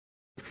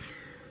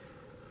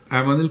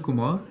I'm Anil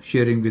Kumar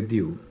sharing with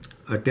you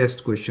a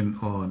test question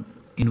on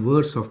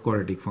inverse of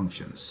quadratic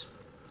functions.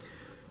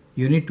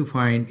 You need to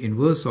find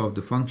inverse of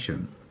the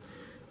function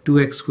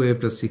 2x squared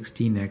plus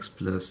 16x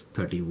plus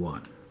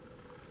 31.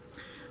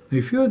 Now,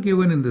 if you are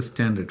given in the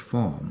standard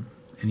form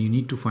and you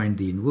need to find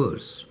the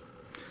inverse,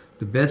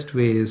 the best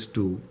way is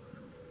to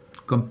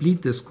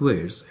complete the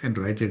squares and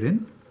write it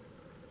in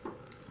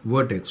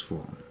vertex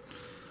form.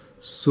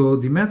 So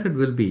the method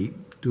will be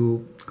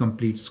to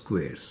complete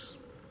squares.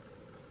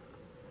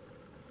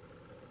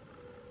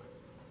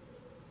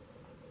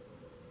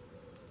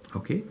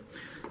 Okay,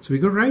 so we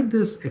could write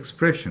this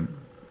expression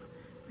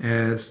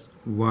as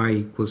y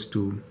equals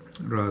to,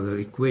 rather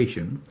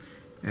equation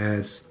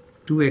as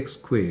 2x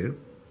squared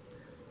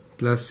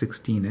plus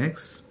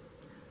 16x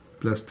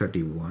plus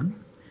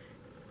 31.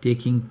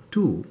 Taking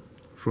 2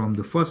 from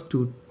the first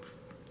two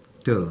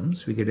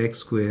terms, we get x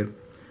squared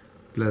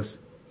plus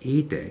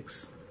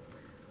 8x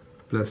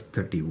plus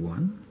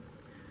 31.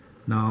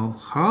 Now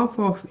half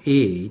of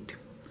 8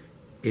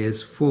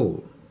 is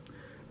 4.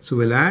 So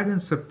we'll add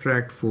and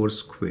subtract 4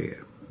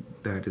 square.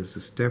 That is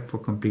the step for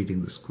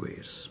completing the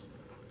squares.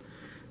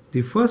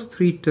 The first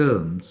three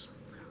terms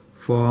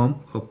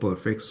form a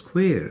perfect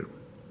square.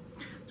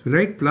 So we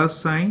write plus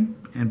sign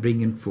and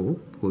bring in 4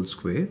 whole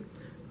square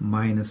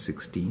minus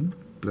 16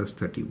 plus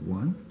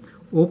 31.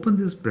 Open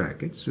this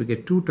bracket, so we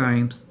get 2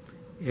 times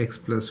x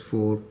plus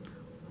 4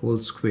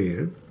 whole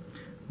square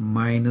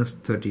minus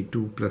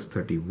 32 plus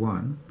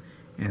 31,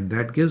 and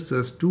that gives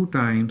us 2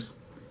 times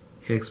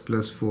x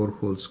plus 4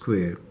 whole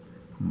square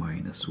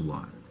minus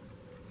 1.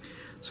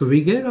 So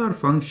we get our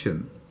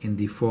function in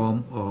the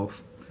form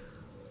of,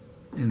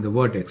 in the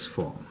vertex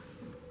form.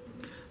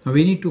 Now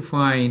we need to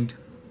find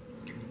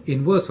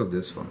inverse of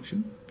this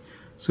function.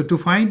 So to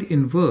find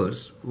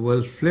inverse,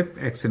 we'll flip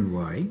x and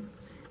y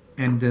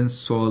and then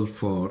solve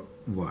for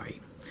y.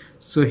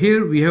 So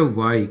here we have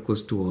y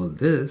equals to all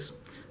this.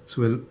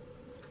 So we'll,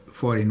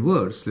 for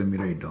inverse, let me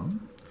write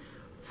down.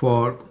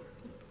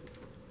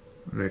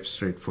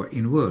 Let's write for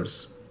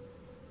inverse.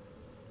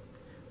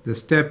 The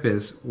step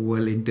is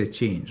we'll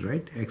interchange,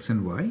 right? X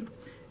and y,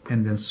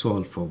 and then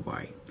solve for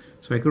y.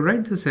 So I could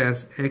write this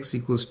as x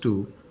equals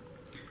to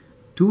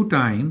 2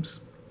 times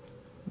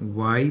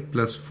y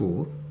plus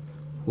 4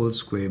 whole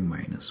square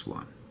minus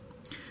 1.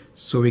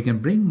 So we can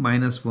bring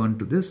minus 1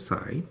 to this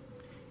side.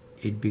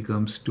 It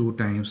becomes 2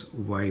 times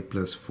y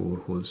plus 4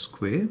 whole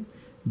square.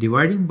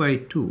 Dividing by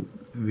 2,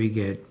 we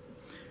get,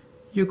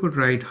 you could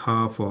write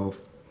half of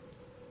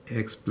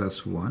x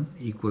plus 1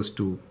 equals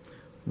to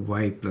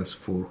y plus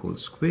 4 whole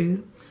square.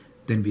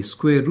 Then we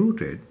square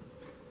root it.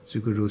 So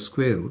you could do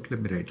square root,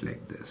 let me write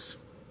like this,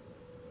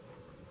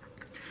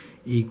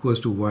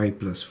 equals to y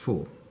plus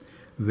 4.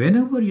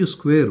 Whenever you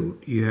square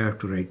root, you have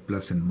to write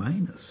plus and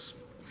minus.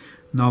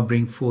 Now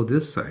bring 4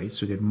 this side,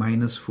 so you get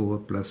minus 4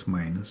 plus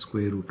minus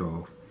square root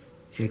of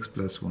x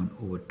plus 1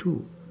 over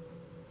 2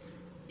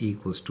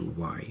 equals to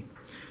y.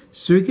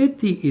 So you get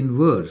the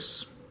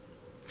inverse.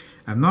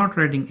 I'm not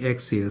writing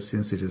x here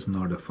since it is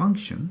not a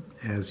function,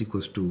 as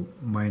equals to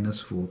minus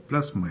 4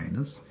 plus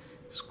minus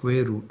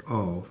square root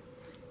of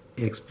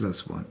x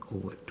plus 1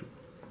 over 2.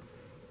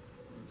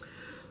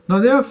 Now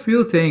there are a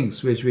few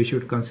things which we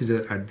should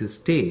consider at this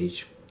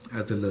stage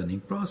as the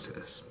learning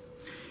process.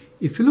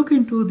 If you look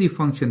into the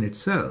function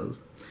itself,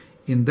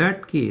 in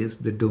that case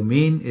the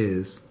domain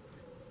is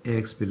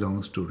x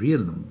belongs to real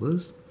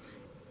numbers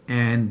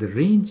and the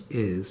range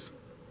is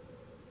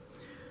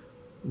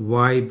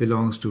y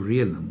belongs to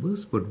real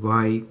numbers, but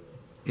y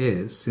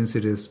is, since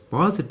it is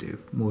positive,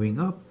 moving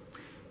up,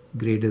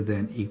 greater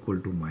than equal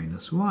to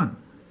minus 1.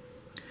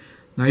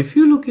 Now if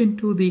you look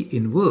into the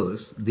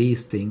inverse,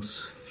 these things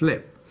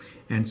flip,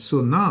 and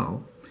so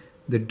now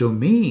the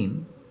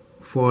domain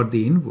for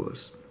the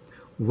inverse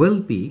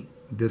will be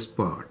this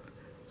part.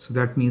 So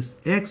that means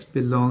x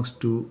belongs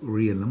to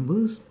real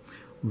numbers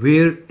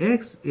where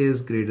x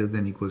is greater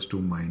than equals to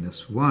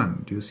minus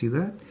 1. Do you see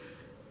that?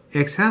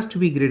 X has to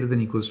be greater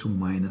than equals to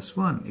minus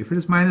 1. If it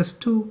is minus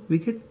 2, we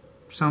get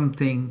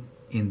something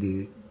in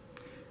the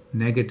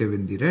negative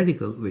in the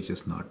radical, which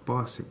is not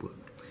possible.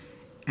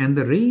 And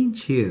the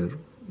range here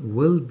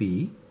will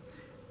be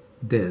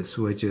this,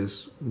 which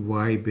is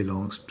y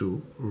belongs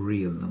to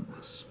real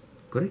numbers.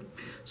 Correct?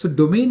 So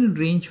domain and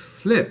range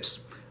flips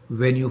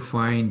when you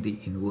find the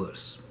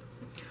inverse.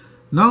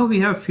 Now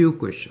we have few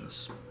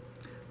questions.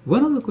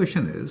 One of the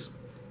question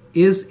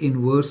is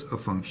inverse a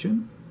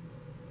function?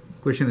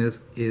 Question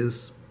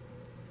is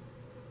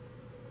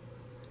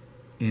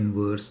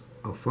inverse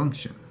a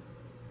function?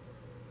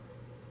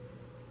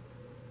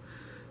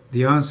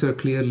 The answer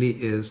clearly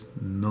is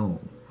no,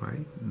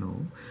 right?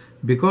 No.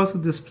 Because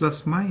of this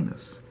plus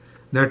minus.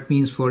 That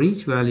means for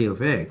each value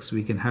of x,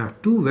 we can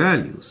have 2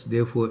 values.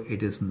 Therefore,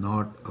 it is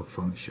not a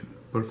function.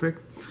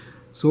 Perfect?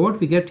 So what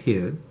we get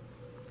here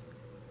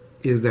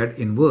is that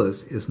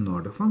inverse is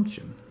not a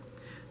function.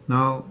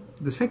 Now,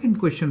 the second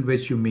question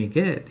which you may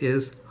get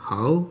is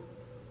how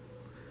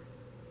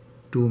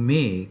to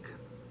make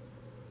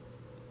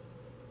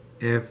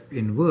f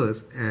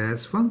inverse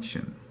as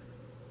function.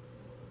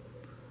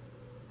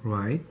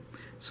 right?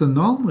 So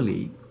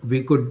normally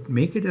we could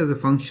make it as a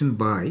function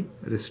by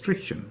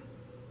restriction.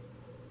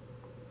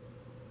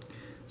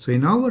 So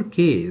in our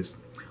case,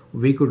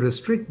 we could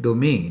restrict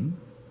domain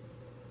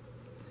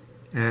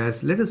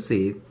as, let us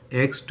say,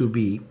 x to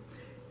be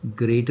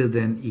greater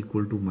than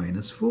equal to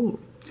minus 4.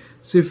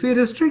 So if we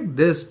restrict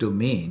this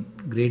domain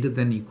greater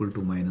than equal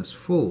to minus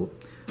 4,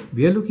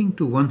 we are looking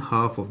to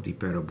 1/2 of the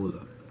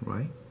parabola,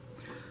 right?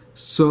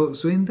 So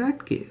in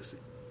that case,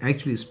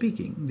 actually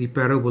speaking, the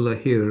parabola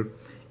here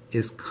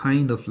is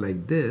kind of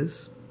like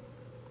this,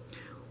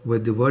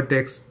 with the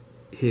vertex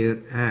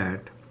here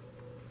at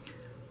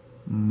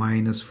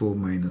minus 4,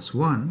 minus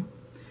 1.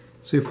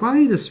 So if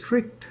I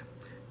restrict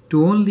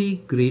to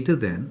only greater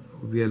than,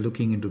 we are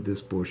looking into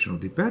this portion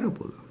of the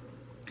parabola.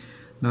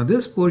 Now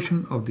this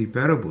portion of the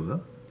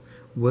parabola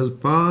will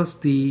pass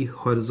the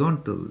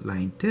horizontal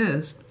line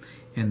test,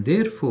 and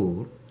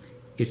therefore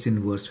its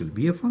inverse will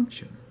be a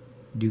function.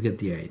 Do you get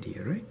the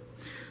idea, right?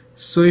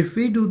 So if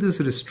we do this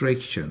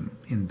restriction,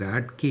 in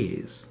that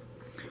case,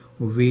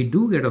 we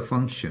do get a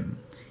function,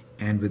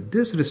 and with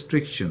this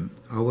restriction,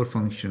 our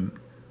function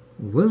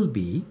will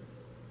be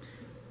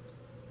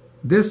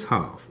this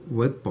half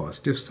with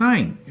positive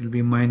sign. It will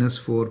be minus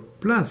 4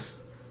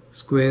 plus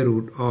square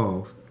root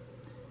of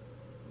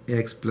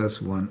x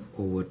plus 1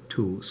 over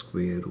 2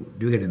 square root.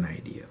 Do you get an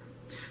idea?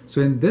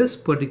 So in this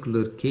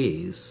particular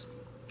case,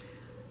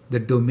 the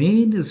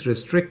domain is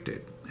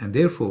restricted, and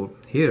therefore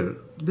here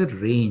the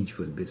range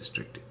will be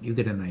restricted. You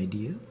get an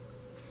idea?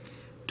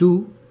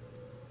 To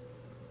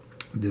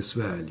this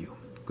value,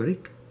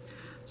 correct?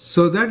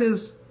 So that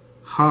is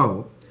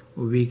how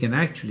we can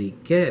actually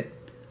get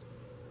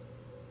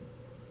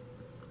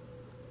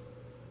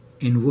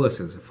inverse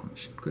as a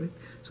function, correct?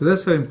 So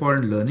that's an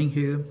important learning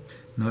here.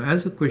 Now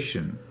as a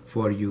question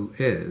for you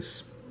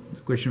is,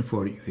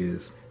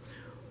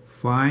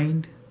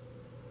 find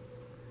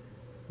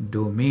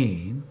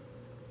domain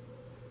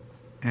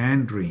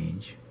and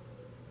range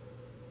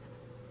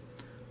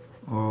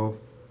of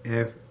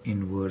f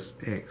inverse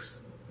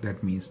x.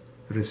 That means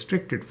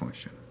restricted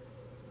function.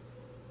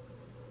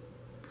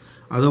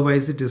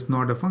 Otherwise it is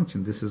not a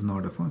function. This is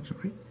not a function,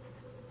 right?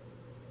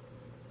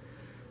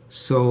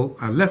 So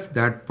I left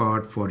that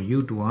part for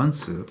you to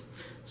answer.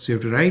 So you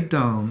have to write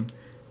down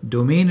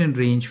domain and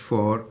range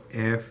for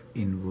f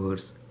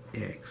inverse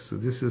x. So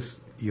this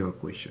is your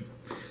question.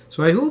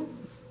 So I hope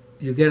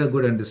you get a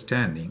good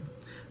understanding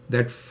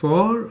that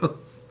for a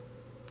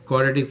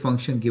quadratic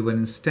function given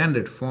in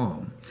standard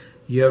form,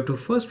 you have to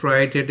first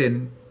write it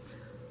in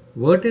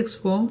vertex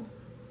form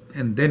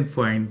and then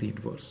find the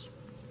inverse,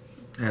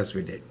 as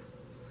we did.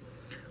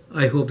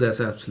 I hope that's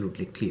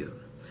absolutely clear.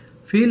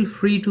 Feel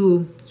free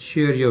to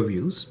share your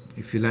views.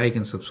 If you like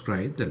and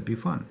subscribe, that'll be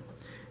fun.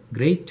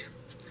 Great.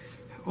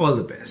 All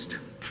the best.